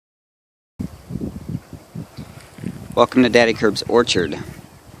Welcome to Daddy Curb's orchard.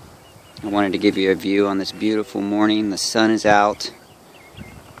 I wanted to give you a view on this beautiful morning. The sun is out.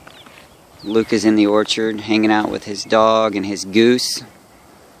 Luke is in the orchard hanging out with his dog and his goose.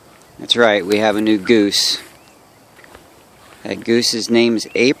 That's right, we have a new goose. That goose's name is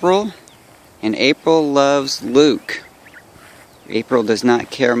April, and April loves Luke. April does not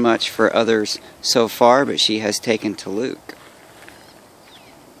care much for others so far, but she has taken to Luke.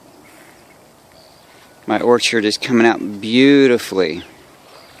 My orchard is coming out beautifully.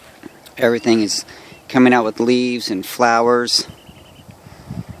 Everything is coming out with leaves and flowers.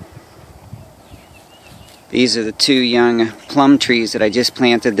 These are the two young plum trees that I just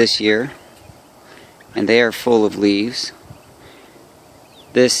planted this year, and they are full of leaves.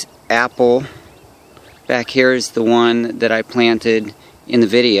 This apple back here is the one that I planted in the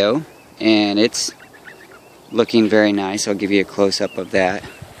video, and it's looking very nice. I'll give you a close-up of that.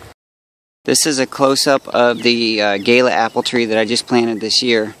 This is a close-up of the Gala apple tree that I just planted this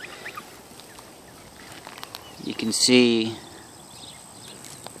year. You can see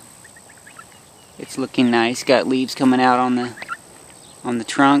it's looking nice. Got leaves coming out on the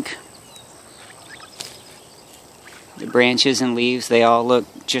trunk. The branches and leaves, they all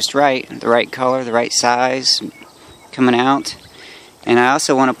look just right. The right color, the right size coming out. And I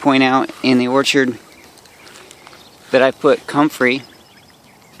also want to point out in the orchard that I put comfrey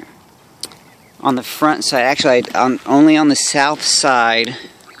on the front side, actually only on the south side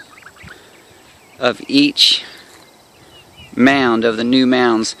of each mound of the new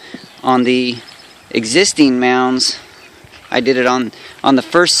mounds. On the existing mounds, I did it on the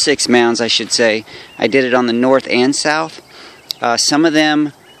first 6 mounds, I should say. I did it on the north and south. Some of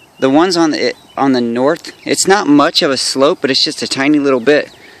them, the ones on the north, it's not much of a slope, but it's just a tiny little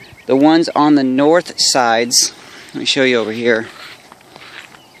bit. The ones on the north sides, let me show you over here.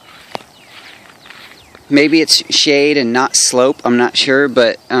 Maybe it's shade and not slope, I'm not sure,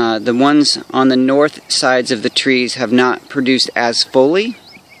 but the ones on the north sides of the trees have not produced as fully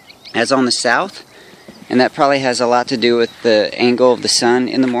as on the south, and that probably has a lot to do with the angle of the sun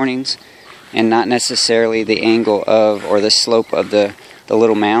in the mornings and not necessarily the angle of or the slope of the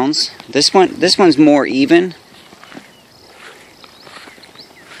little mounds. This one's more even.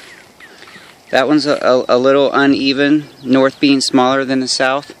 That one's a little uneven, north being smaller than the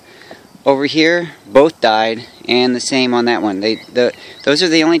south. Over here, both died, and the same on that one. Those are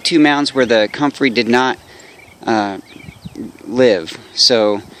the only 2 mounds where the comfrey did not live.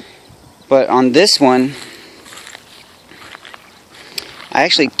 So, but on this one, I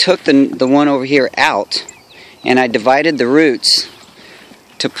actually took the one over here out, and I divided the roots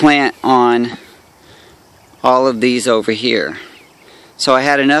to plant on all of these over here. So I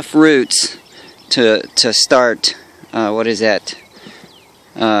had enough roots to start. What is that?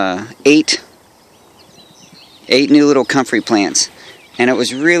 8 new little comfrey plants, and it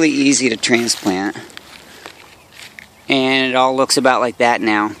was really easy to transplant, and it all looks about like that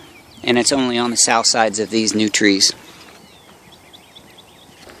now, and it's only on the south sides of these new trees.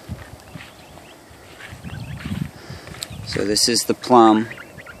 So this is the plum.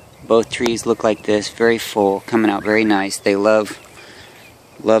 Both trees look like this, very full, coming out very nice. They love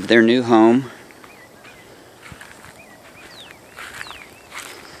their new home.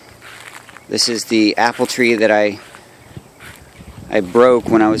 This is the apple tree that I broke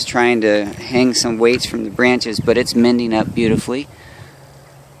when I was trying to hang some weights from the branches, but it's mending up beautifully.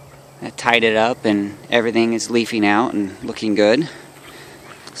 I tied it up and everything is leafing out and looking good.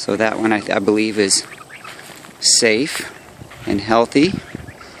 So that one I believe is safe and healthy.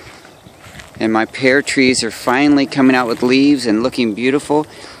 And my pear trees are finally coming out with leaves and looking beautiful.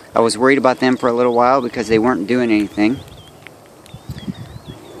 I was worried about them for a little while because they weren't doing anything.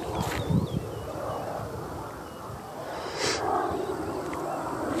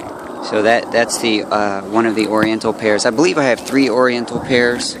 So that's the one of the oriental pears. I believe I have 3 oriental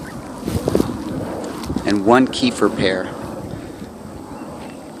pears and 1 Kiefer pear.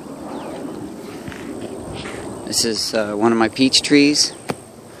 This is one of my peach trees,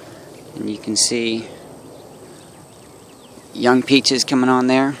 and you can see young peaches coming on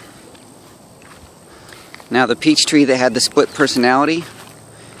there. Now the peach tree that had the split personality,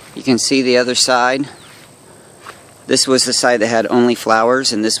 you can see the other side. This was the side that had only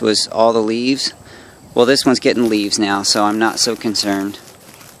flowers, and this was all the leaves. Well, this one's getting leaves now, so I'm not so concerned.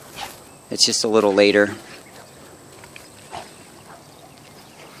 It's just a little later.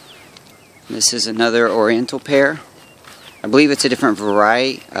 This is another oriental pear. I believe it's a different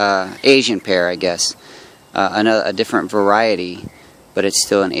variety, Asian pear, I guess. A different variety, but it's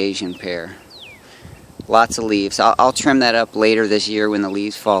still an Asian pear. Lots of leaves. I'll trim that up later this year when the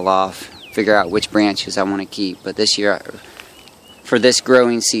leaves fall off. figure out which branches I want to keep. But this year, for this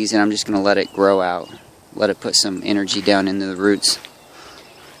growing season, I'm just going to let it grow out. Let it put some energy down into the roots.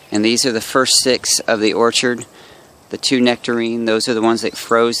 And these are the first 6 of the orchard. The 2 Nectarine, those are the ones that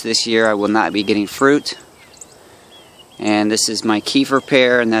froze this year. I will not be getting fruit. And this is my Kiefer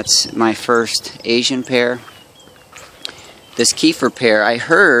pear, and that's my first Asian pear. This Kiefer pear, I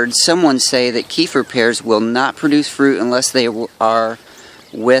heard someone say that Kiefer pears will not produce fruit unless they are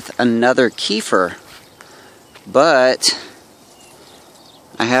with another Kiefer. But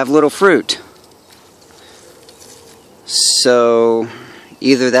I have little fruit. So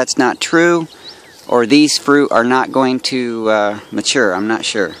either that's not true, or these fruit are not going to mature. I'm not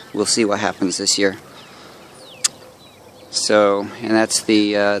sure. We'll see what happens this year. So, and that's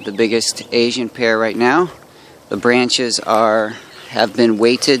the biggest Asian pear right now. The branches have been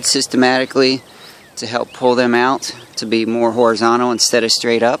weighted systematically to help pull them out to be more horizontal instead of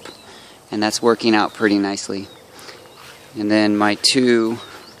straight up, and that's working out pretty nicely. And then my 2,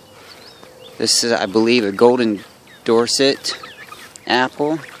 this is, I believe, a golden Dorset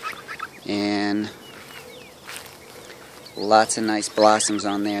apple, and lots of nice blossoms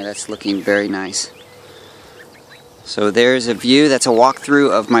on there. That's looking very nice. So there's a view. That's a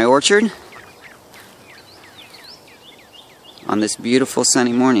walkthrough of my orchard on this beautiful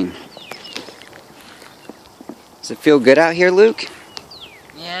sunny morning. Does it feel good out here, Luke?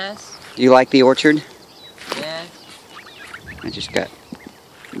 Yes. Do you like the orchard? Yes. I just got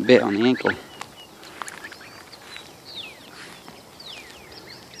a bit on the ankle.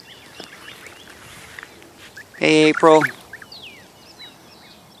 Hey, April.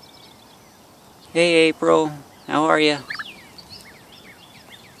 Hey, April. How are you?